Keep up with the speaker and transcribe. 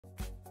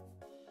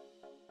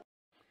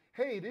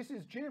Hey, this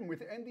is Jim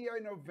with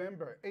NDI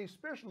November, a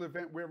special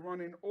event we're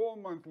running all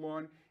month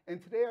long.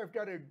 And today I've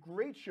got a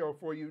great show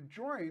for you,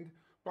 joined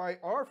by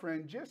our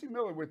friend Jesse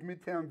Miller with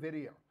Midtown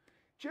Video.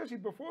 Jesse,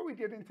 before we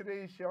get into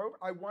today's show,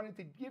 I wanted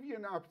to give you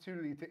an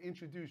opportunity to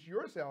introduce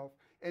yourself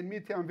and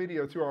Midtown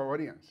Video to our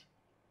audience.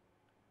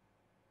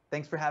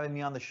 Thanks for having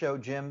me on the show,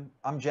 Jim.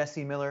 I'm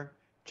Jesse Miller,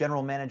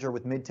 General Manager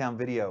with Midtown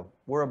Video.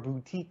 We're a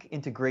boutique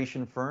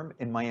integration firm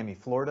in Miami,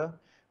 Florida.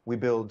 We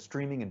build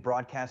streaming and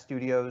broadcast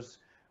studios.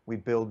 We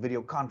build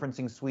video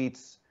conferencing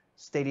suites,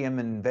 stadium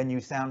and venue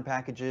sound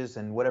packages,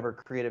 and whatever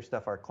creative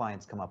stuff our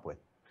clients come up with.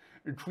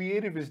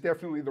 Creative is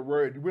definitely the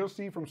word. We'll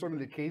see from some of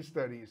the case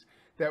studies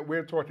that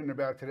we're talking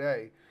about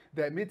today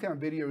that Midtown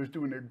Video is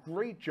doing a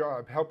great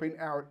job helping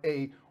out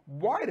a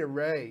wide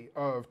array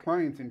of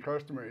clients and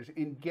customers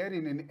in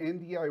getting an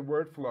NDI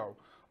workflow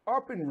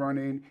up and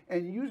running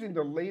and using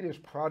the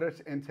latest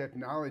products and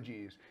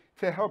technologies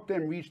to help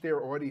them reach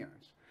their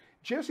audience.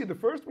 Jesse, the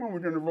first one we're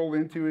going to roll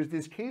into is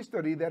this case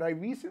study that I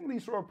recently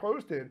saw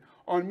posted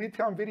on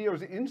Midtown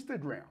Video's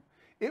Instagram.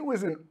 It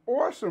was an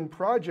awesome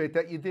project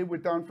that you did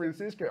with Don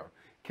Francisco.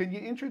 Can you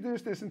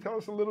introduce this and tell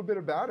us a little bit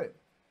about it?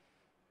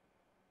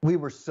 We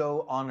were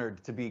so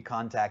honored to be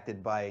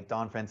contacted by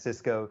Don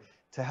Francisco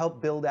to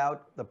help build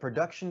out the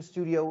production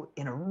studio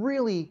in a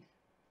really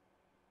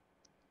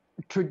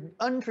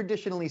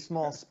untraditionally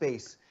small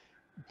space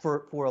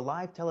for a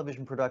live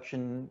television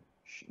production.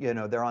 You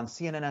know, they're on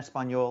CNN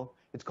Español.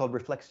 It's called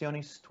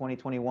Reflexiones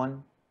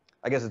 2021.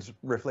 I guess it's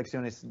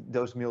Reflexiones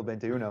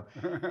 2021.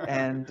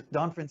 And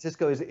Don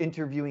Francisco is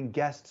interviewing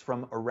guests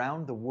from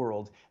around the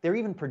world. They're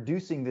even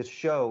producing this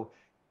show,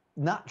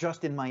 not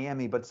just in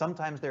Miami, but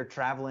sometimes they're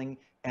traveling,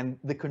 and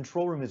the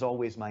control room is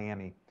always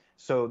Miami.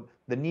 So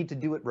the need to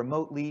do it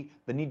remotely,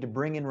 the need to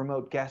bring in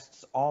remote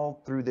guests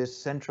all through this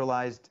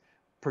centralized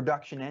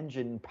production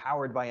engine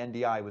powered by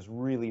NDI was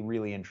really,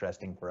 really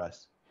interesting for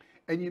us.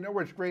 And you know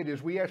what's great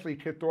is we actually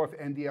kicked off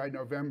NDI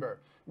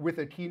November with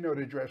a keynote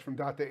address from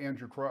Dr.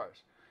 Andrew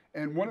Cross.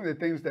 And one of the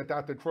things that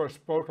Dr. Cross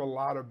spoke a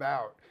lot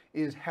about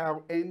is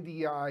how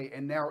NDI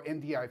and now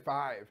NDI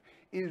 5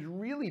 is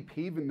really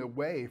paving the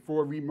way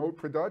for remote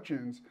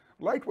productions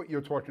like what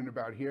you're talking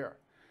about here.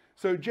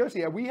 So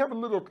Jesse, we have a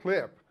little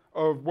clip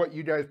of what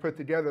you guys put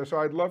together, so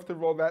I'd love to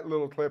roll that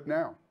little clip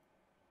now.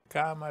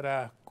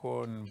 Cámaras,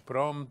 con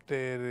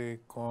prompter,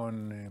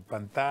 con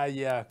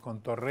pantallas,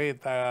 con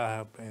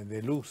torretas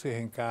de luces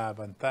en cada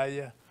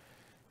pantalla.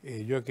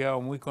 Yo he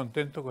quedado muy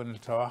contento con el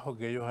trabajo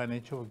que ellos han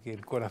hecho porque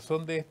el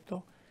corazón de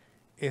esto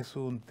es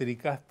un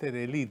TriCaster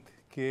Elite,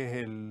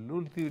 que es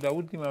la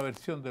última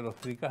versión de los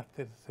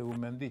TriCasters, según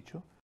me han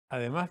dicho.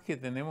 Además que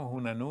tenemos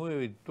una nube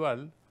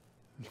virtual,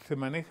 se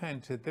maneja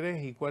entre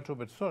 3 y 4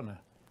 personas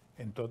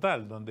en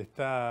total, donde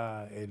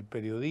está el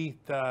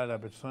periodista, la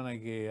persona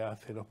que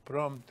hace los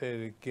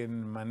prompters,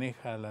 quien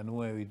maneja la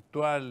nube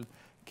virtual,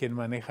 quien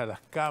maneja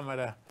las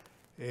cámaras.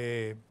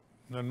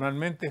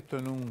 Normalmente esto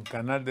en un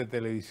canal de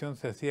televisión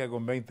se hacía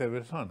con 20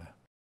 personas.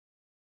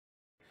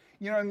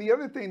 You know, and the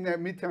other thing that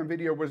Midtown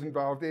Video was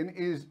involved in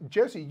is,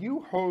 Jesse,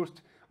 you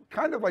host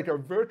kind of like a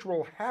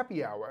virtual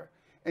happy hour,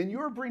 and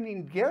you're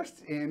bringing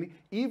guests in,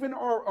 even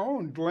our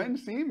own Glenn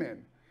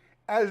Seaman,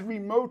 as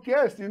remote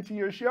guests into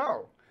your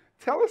show.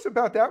 Tell us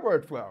about that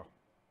workflow.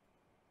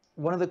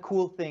 One of the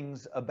cool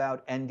things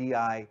about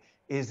NDI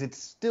is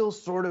it's still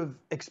sort of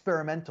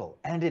experimental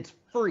and it's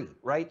free,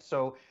 right?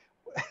 So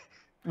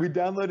we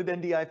downloaded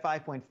NDI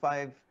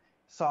 5.5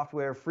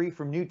 software free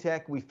from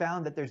NewTek. We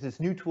found that there's this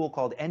new tool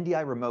called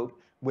NDI Remote,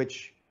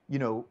 which, you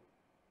know,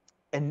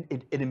 and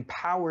it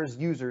empowers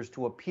users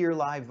to appear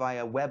live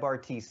via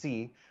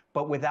WebRTC,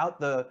 but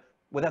without the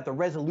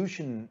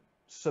resolution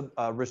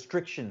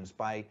restrictions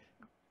by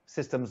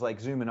systems like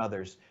Zoom and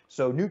others.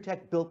 So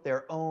NewTek built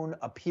their own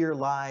Appear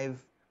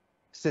Live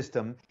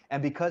system,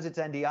 and because it's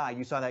NDI,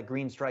 you saw that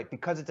green stripe,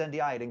 because it's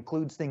NDI, it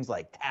includes things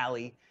like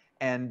Tally,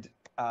 and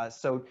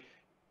so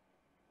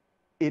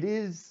it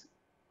is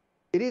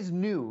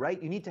new,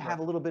 right? You need to have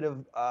a little bit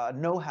of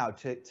know-how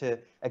to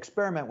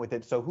experiment with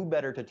it, so who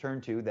better to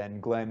turn to than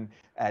Glenn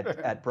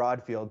at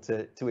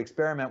Broadfield to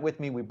experiment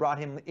with me. We brought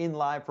him in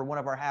live for one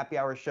of our happy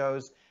hour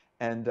shows,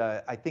 and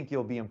I think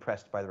you'll be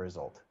impressed by the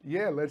result.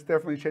 Yeah, let's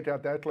definitely check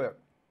out that clip.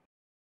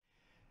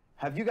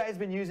 Have you guys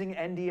been using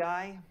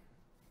NDI?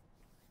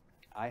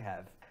 I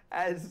have.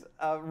 As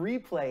a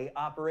replay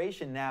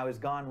operation now has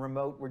gone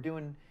remote, we're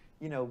doing,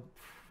 you know,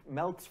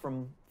 melts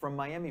from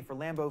Miami for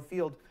Lambeau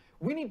Field.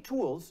 We need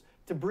tools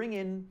to bring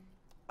in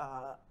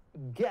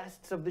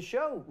guests of the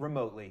show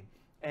remotely.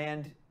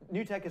 And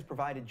NewTek has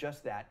provided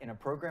just that in a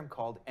program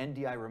called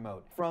NDI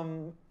Remote.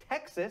 From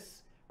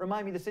Texas,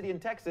 remind me the city in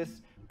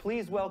Texas,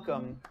 please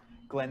welcome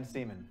Glenn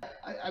Seaman.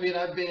 I mean,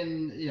 I've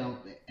been, you know,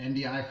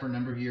 NDI for a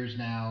number of years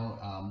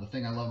now. The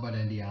thing I love about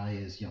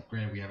NDI is, you know,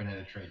 granted we haven't had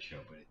a trade show,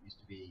 but it used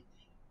to be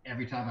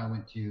every time I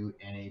went to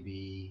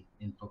NAB,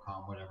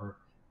 Infocom, whatever,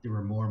 there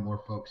were more and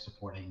more folks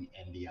supporting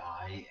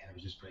NDI, and it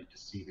was just great to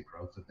see the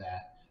growth of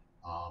that.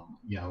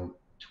 You know,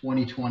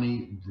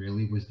 2020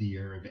 really was the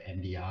year of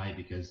NDI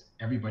because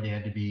everybody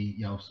had to be,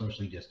 you know,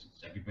 socially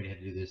distanced. Everybody had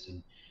to do this,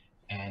 and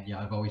And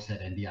I've always said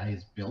NDI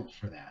is built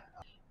for that.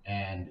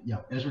 And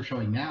as we're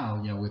showing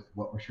now, with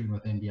what we're shooting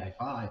with NDI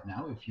 5,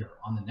 now if you're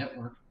on the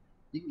network,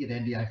 you can get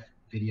NDI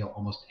video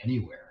almost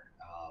anywhere.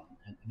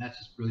 And that's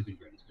just really been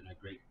great. It's been a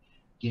great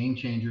game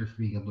changer for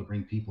being able to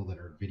bring people that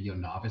are video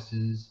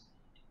novices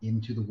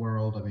into the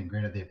world. I mean,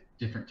 granted, they have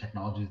different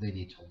technologies they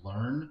need to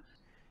learn.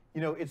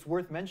 It's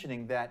worth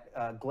mentioning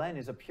that Glenn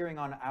is appearing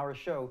on our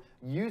show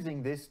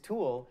using this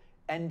tool,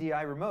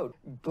 NDI Remote.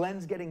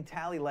 Glenn's getting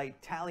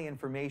tally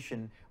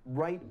information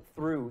right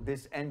through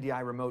this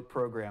NDI Remote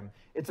program.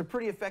 It's a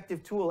pretty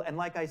effective tool, and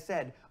like I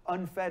said,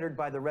 unfettered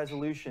by the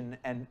resolution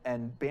and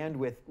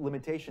bandwidth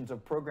limitations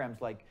of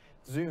programs like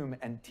Zoom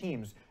and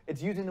Teams.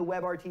 It's using the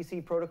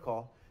WebRTC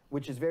protocol,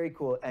 which is very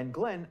cool. And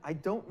Glenn, I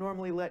don't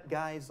normally let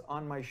guys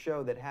on my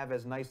show that have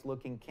as nice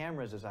looking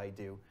cameras as I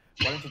do.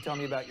 Why don't you tell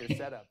me about your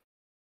setup?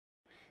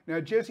 Now,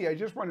 Jesse, I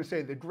just want to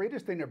say the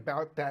greatest thing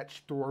about that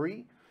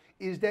story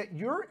is that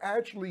you're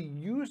actually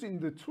using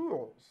the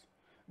tools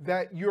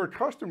that your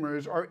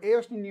customers are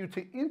asking you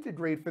to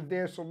integrate for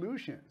their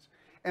solutions.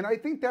 And I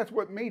think that's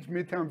what makes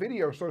Midtown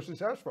Video so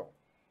successful.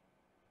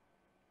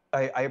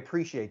 I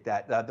appreciate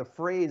that. The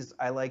phrase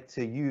I like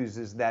to use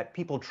is that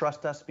people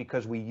trust us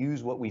because we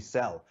use what we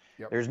sell.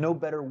 Yep. There's no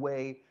better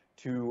way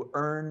to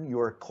earn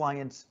your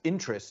client's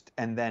interest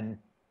and then,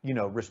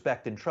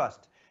 respect and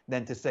trust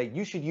than to say,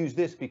 you should use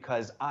this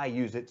because I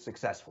use it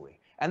successfully,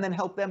 and then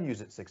help them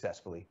use it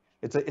successfully.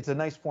 It's a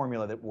nice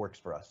formula that works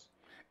for us.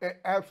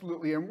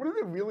 Absolutely. And one of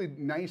the really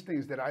nice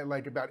things that I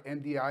like about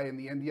NDI and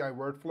the NDI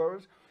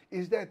workflows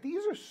is that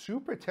these are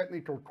super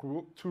technical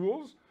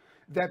tools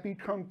that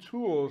become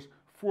tools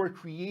for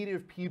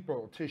creative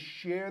people to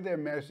share their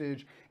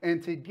message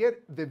and to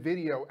get the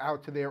video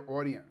out to their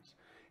audience.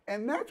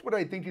 And that's what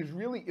I think is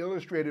really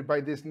illustrated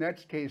by this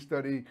next case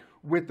study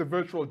with the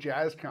virtual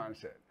jazz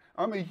concert.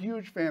 I'm a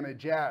huge fan of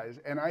jazz,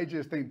 and I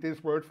just think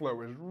this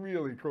workflow is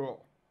really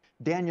cool.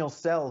 Daniel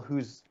Sell,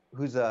 who's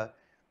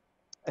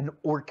an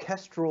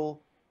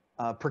orchestral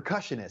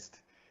percussionist.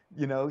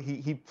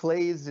 He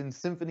plays in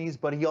symphonies,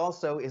 but he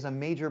also is a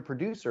major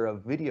producer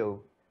of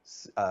video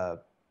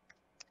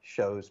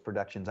shows,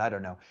 productions, I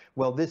don't know.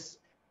 Well, this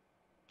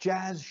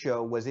jazz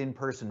show was in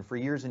person for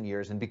years and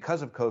years, and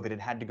because of COVID, it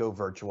had to go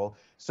virtual.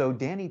 So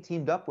Danny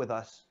teamed up with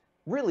us.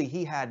 Really,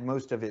 he had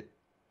most of it,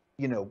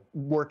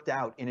 worked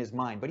out in his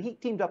mind, but he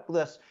teamed up with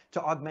us to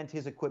augment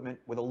his equipment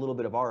with a little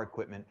bit of our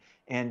equipment.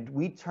 And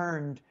we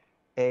turned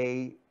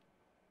a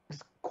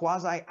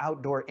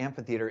quasi-outdoor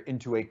amphitheater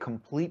into a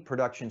complete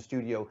production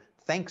studio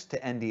thanks to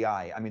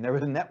NDI. I mean, there were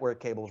the network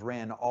cables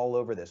ran all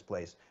over this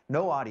place.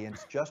 No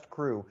audience, just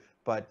crew,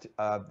 but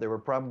there were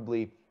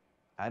probably,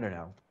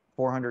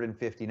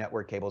 450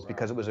 network cables. Wow.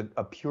 Because it was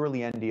a purely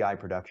NDI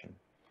production.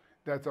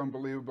 That's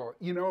unbelievable.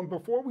 And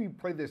before we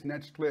play this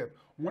next clip,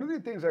 one of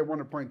the things I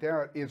want to point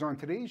out is on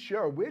today's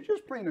show, we're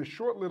just playing a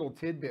short little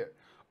tidbit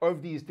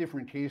of these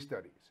different case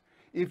studies.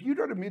 If you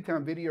go to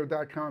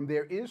midtownvideo.com,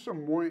 there is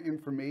some more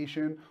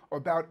information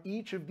about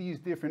each of these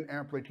different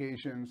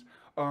applications.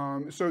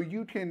 So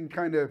you can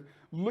kind of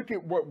look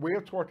at what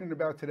we're talking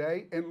about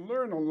today and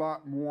learn a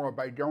lot more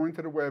by going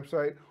to the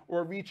website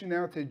or reaching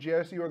out to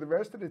Jesse or the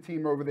rest of the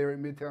team over there at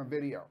Midtown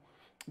Video.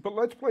 But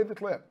let's play the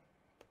clip.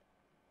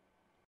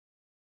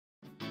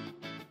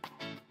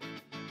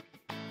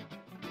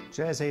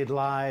 Jazz Aid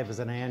Live is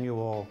an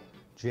annual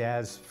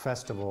jazz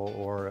festival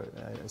or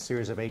a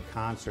series of 8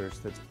 concerts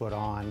that's put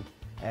on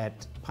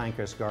at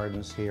Pinecrest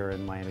Gardens here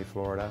in Miami,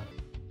 Florida.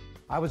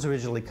 I was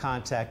originally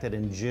contacted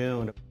in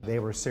June. They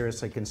were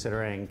seriously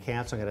considering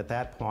canceling it at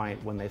that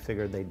point when they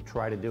figured they'd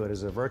try to do it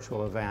as a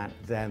virtual event.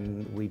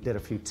 Then we did a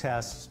few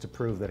tests to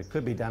prove that it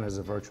could be done as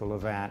a virtual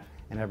event,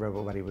 and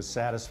everybody was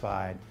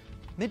satisfied.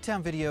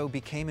 Midtown Video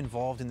became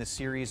involved in the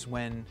series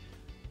when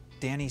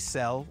Danny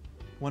Sell,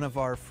 one of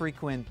our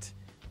frequent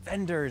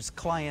vendors,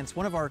 clients,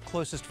 one of our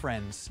closest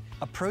friends,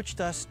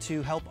 approached us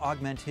to help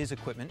augment his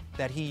equipment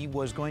that he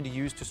was going to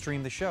use to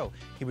stream the show.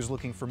 He was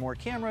looking for more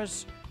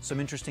cameras, some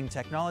interesting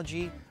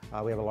technology.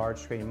 We have a large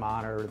screen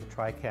monitor, the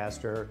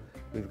TriCaster.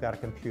 We've got a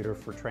computer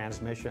for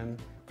transmission.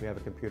 We have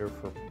a computer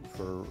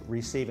for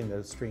receiving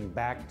the stream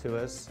back to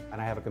us.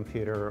 And I have a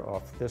computer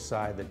off this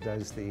side that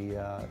does the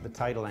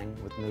titling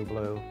with New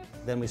Blue.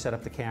 Then we set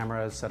up the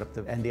cameras, set up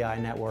the NDI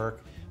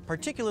network.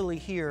 Particularly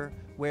here,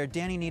 where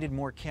Danny needed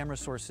more camera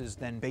sources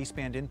than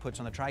baseband inputs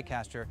on the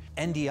TriCaster,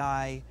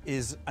 NDI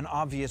is an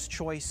obvious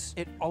choice.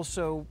 It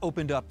also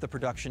opened up the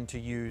production to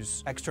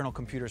use external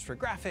computers for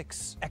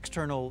graphics,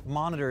 external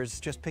monitors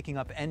just picking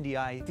up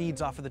NDI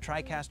feeds off of the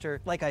TriCaster.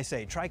 Like I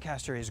say,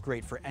 TriCaster is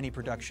great for any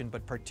production,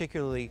 but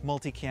particularly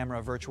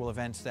multi-camera virtual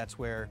events, that's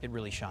where it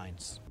really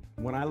shines.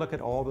 When I look at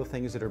all the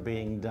things that are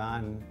being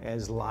done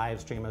as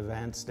live stream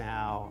events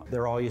now,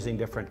 they're all using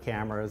different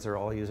cameras, they're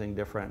all using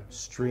different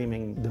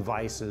streaming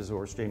devices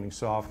or streaming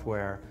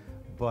software,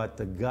 but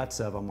the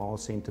guts of them all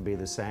seem to be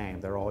the same.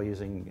 They're all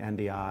using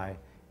NDI,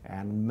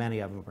 and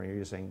many of them are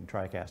using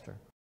TriCaster.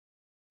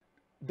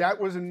 That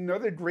was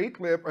another great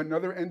clip,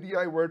 another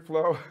NDI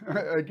workflow.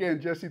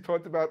 Again, Jesse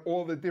talked about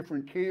all the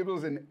different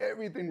cables and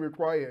everything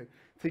required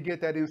to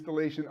get that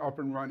installation up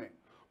and running.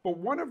 But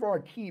one of our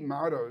key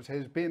mottos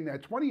has been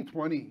that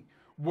 2020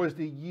 was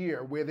the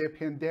year where the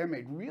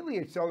pandemic really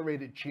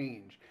accelerated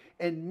change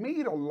and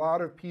made a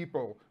lot of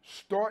people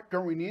start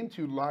going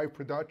into live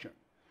production.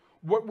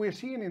 What we're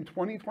seeing in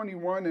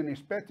 2021 and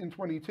expect in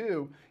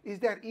 22 is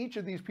that each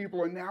of these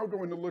people are now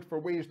going to look for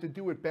ways to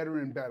do it better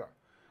and better.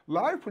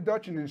 Live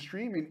production and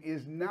streaming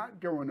is not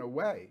going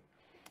away.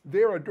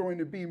 There are going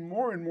to be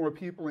more and more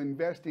people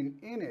investing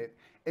in it.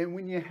 And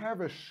when you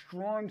have a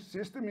strong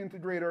system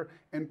integrator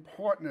and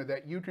partner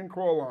that you can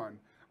call on,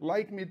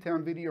 like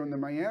Midtown Video in the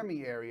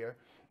Miami area,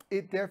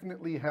 it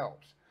definitely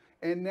helps.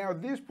 And now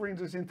this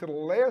brings us into the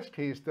last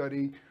case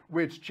study,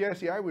 which,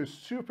 Jesse, I was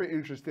super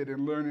interested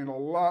in learning a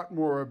lot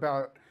more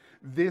about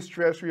this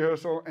dress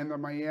rehearsal and the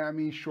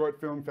Miami Short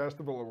Film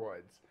Festival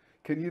Awards.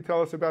 Can you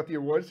tell us about the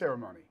award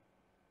ceremony?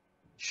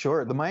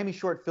 Sure. The Miami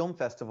Short Film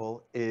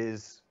Festival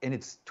is in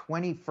its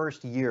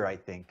 21st year, I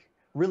think.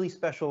 Really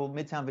special.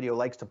 Midtown Video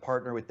likes to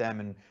partner with them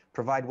and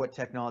provide what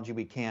technology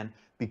we can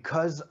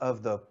because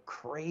of the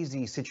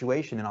crazy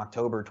situation in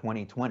October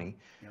 2020.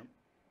 Yep.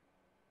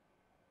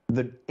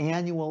 The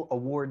annual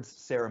awards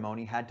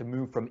ceremony had to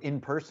move from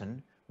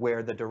in-person,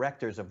 where the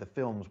directors of the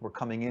films were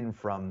coming in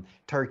from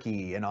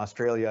Turkey and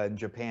Australia and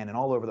Japan and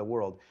all over the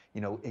world,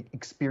 you know,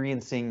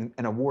 experiencing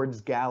an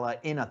awards gala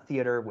in a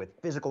theater with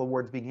physical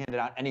awards being handed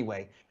out.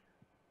 Anyway,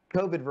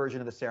 COVID version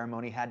of the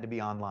ceremony had to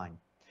be online.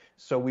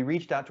 So we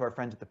reached out to our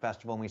friends at the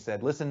festival and we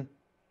said, listen,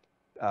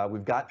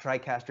 we've got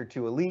TriCaster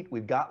 2 Elite,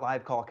 we've got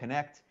Live Call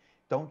Connect.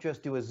 Don't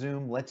just do a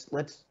Zoom. Let's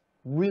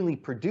really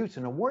produce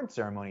an award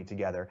ceremony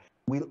together.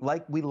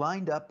 We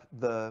lined up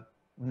the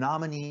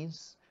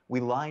nominees. We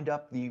lined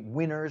up the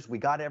winners. We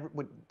got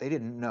they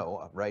didn't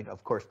know, right?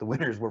 Of course, the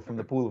winners were from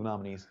the pool of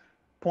nominees.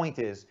 Point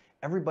is,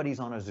 everybody's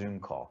on a Zoom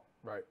call.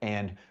 Right.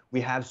 And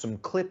we have some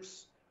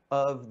clips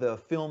of the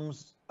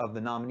films of the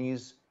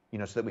nominees, you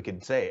know, so that we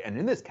could say, and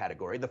in this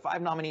category, the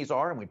 5 nominees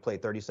are, and we'd play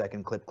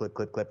 30-second clip, clip,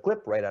 clip, clip,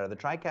 clip, right out of the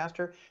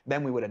TriCaster.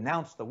 Then we would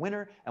announce the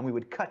winner, and we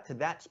would cut to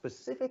that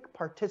specific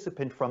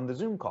participant from the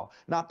Zoom call.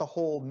 Not the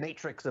whole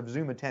matrix of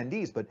Zoom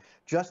attendees, but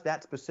just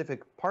that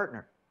specific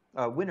winner.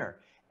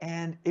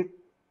 And it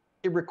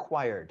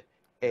required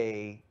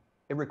a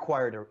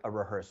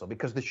rehearsal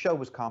because the show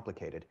was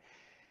complicated.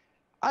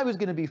 I was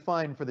going to be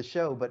fine for the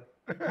show, but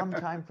come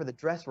time for the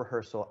dress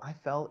rehearsal, I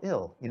fell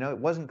ill. You know, it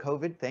wasn't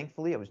COVID,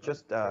 thankfully. It was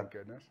just thank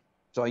goodness.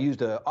 So I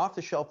used an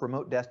off-the-shelf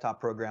remote desktop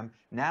program.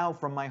 Now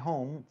from my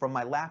home, from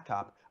my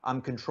laptop,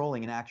 I'm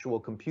controlling an actual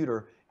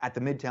computer at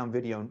the Midtown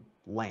Video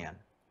LAN.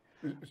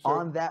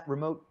 On that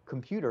remote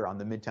computer on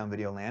the Midtown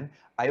Video LAN,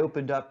 I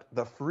opened up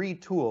the free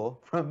tool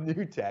from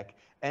NewTek,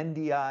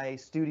 NDI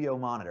Studio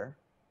Monitor.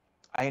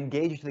 I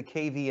engaged the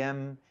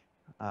KVM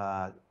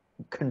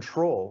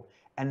control,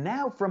 and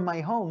now from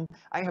my home,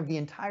 I have the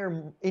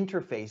entire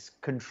interface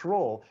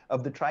control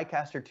of the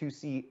TriCaster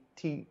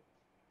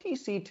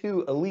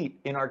TC2 Elite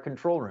in our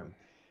control room.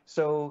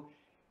 So,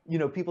 you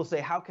know, people say,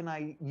 how can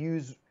I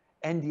use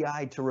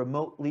NDI to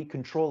remotely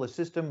control a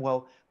system?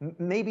 Well,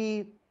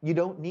 maybe you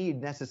don't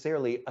need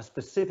necessarily a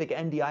specific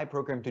NDI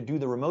program to do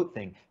the remote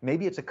thing.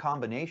 Maybe it's a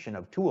combination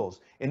of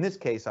tools. In this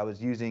case, I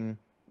was using,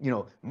 you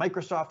know,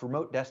 Microsoft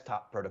Remote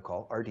Desktop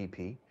Protocol, RDP.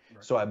 Right.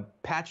 So I'm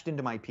patched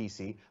into my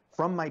PC.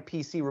 From my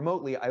PC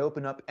remotely, I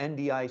open up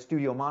NDI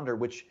Studio Monitor,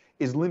 which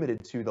is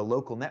limited to the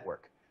local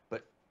network.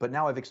 But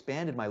now I've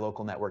expanded my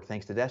local network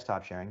thanks to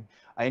desktop sharing.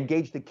 I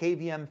engaged the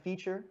KVM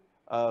feature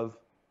of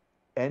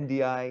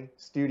NDI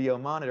Studio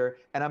Monitor,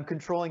 and I'm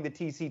controlling the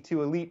TC2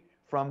 Elite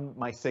from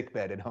my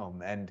sickbed at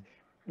home. And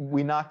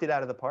we knocked it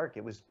out of the park.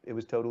 It was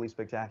totally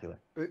spectacular.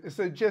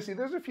 So Jesse,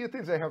 there's a few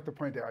things I have to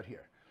point out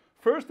here.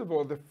 First of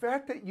all, the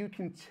fact that you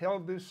can tell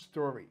this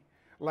story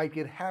like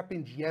it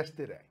happened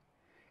yesterday,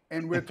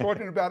 and we're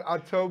talking about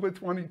October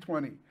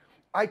 2020.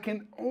 I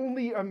can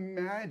only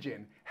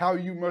imagine how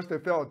you must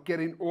have felt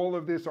getting all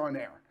of this on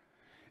air.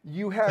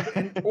 You have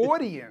an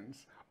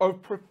audience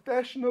of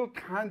professional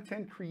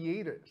content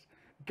creators,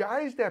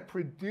 guys that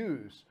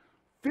produce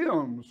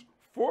films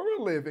for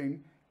a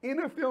living in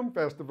a film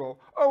festival.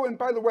 Oh, and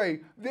by the way,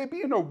 they're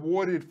being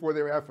awarded for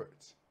their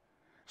efforts.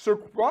 So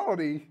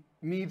quality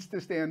needs to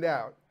stand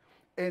out.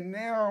 And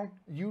now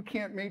you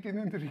can't make it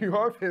into the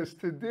office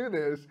to do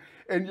this,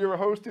 and you're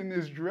hosting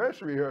this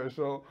dress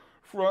rehearsal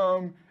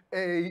from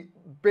a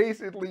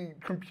basically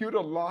computer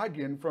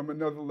login from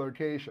another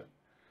location.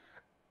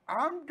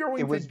 I'm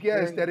going to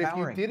guess that if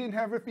you didn't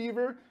have a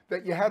fever,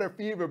 that you had a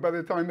fever by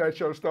the time that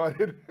show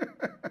started.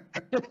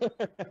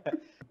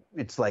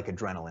 It's like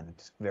adrenaline.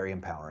 It's very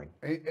empowering.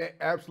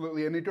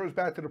 Absolutely. And it goes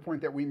back to the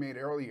point that we made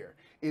earlier.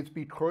 It's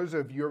because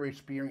of your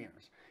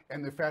experience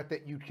and the fact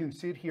that you can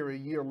sit here a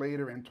year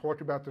later and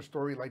talk about the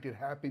story like it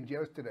happened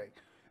yesterday.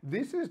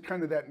 This is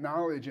kind of that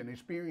knowledge and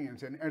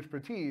experience and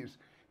expertise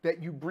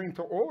that you bring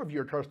to all of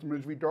your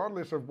customers,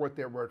 regardless of what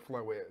their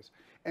workflow is.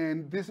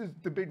 And this is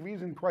the big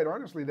reason, quite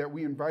honestly, that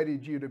we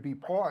invited you to be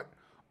part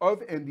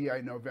of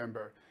NDI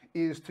November,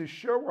 is to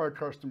show our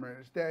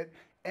customers that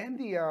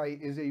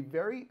NDI is a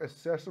very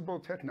accessible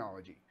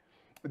technology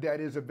that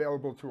is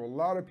available to a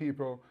lot of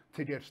people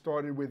to get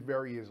started with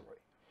very easily.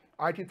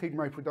 I can take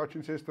my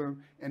production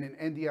system and an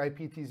NDI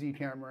PTZ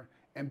camera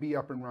and be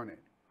up and running.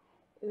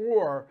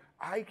 Or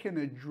I can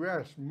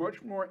address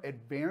much more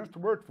advanced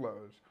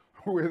workflows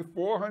with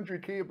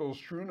 400 cables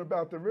strewn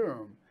about the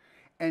room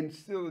and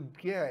still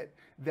get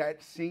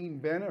that same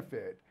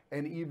benefit,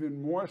 and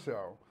even more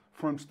so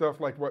from stuff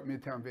like what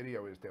Midtown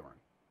Video is doing.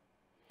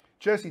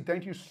 Jesse,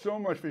 thank you so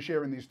much for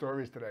sharing these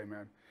stories today,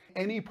 man.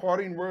 Any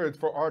parting words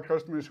for our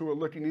customers who are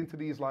looking into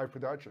these live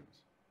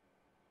productions?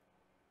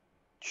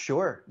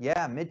 Sure.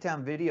 Yeah,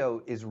 Midtown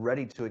Video is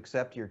ready to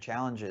accept your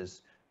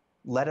challenges.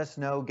 Let us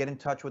know. Get in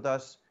touch with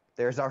us.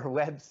 There's our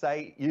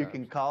website. You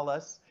can call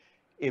us.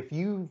 If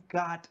you've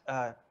got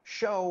a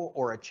show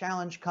or a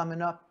challenge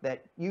coming up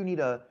that you need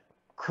a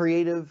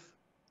creative,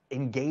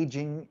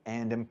 engaging,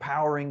 and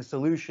empowering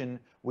solution,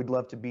 we'd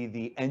love to be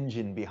the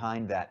engine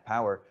behind that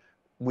power.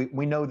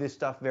 We know this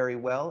stuff very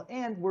well,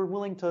 and we're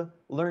willing to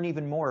learn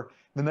even more.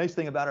 The nice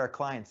thing about our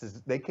clients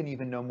is they can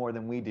even know more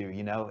than we do.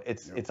 You know,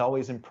 it's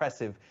always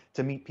impressive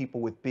to meet people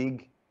with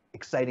big,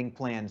 exciting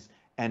plans,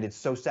 and it's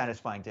so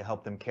satisfying to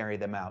help them carry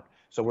them out.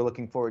 So we're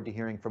looking forward to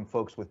hearing from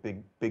folks with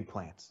big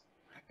plans.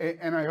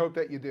 And I hope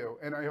that you do.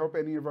 And I hope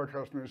any of our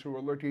customers who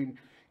are looking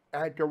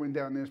at going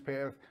down this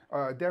path,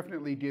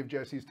 definitely give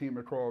Jesse's team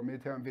a call.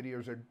 Midtown Video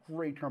is a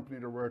great company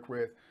to work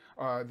with.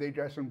 They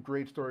got some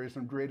great stories,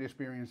 some great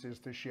experiences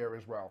to share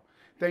as well.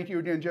 Thank you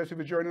again, Jesse,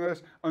 for joining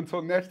us.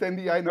 Until next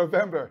NDI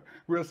November,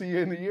 we'll see you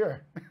in the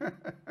year.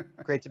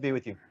 Great to be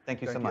with you.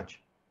 Thank you so much.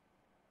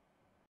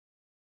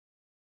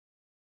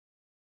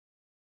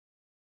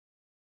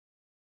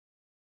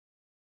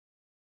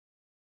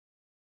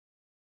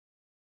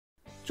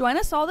 Join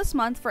us all this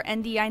month for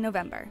NDI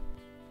November.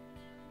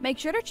 Make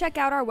sure to check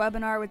out our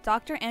webinar with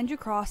Dr. Andrew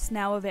Cross,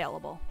 now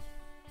available.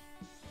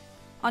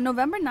 On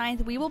November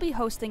 9th, we will be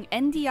hosting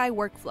NDI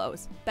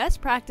Workflows, best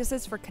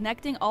practices for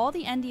connecting all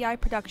the NDI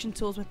production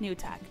tools with new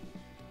tech.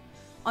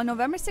 On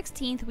November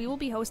 16th, we will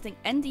be hosting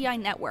NDI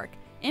Network,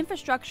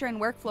 infrastructure and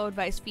workflow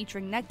advice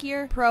featuring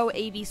Netgear Pro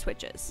AV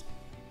switches.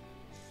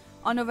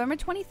 On November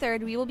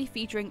 23rd, we will be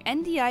featuring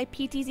NDI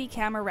PTZ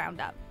Camera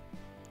Roundup.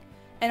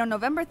 And on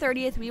November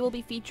 30th, we will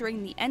be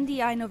featuring the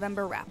NDI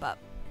November Wrap-Up.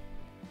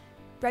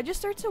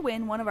 Register to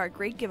win one of our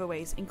great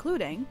giveaways,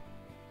 including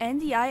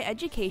NDI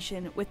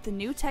Education with the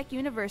New Tech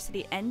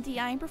University NDI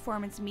and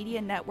Performance Media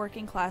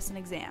Networking class and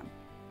exam,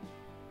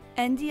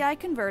 NDI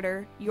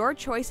Converter, your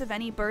choice of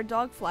any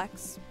BirdDog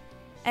Flex,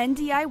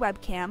 NDI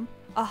Webcam,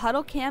 a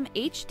HuddleCam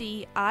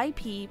HD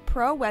IP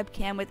Pro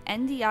webcam with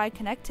NDI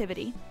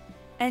connectivity,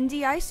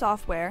 NDI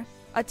Software,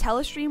 a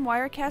Telestream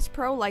Wirecast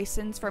Pro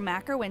license for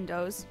Mac or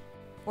Windows,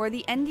 or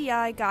the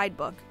NDI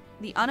Guidebook,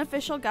 the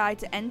unofficial guide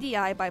to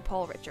NDI by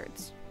Paul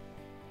Richards.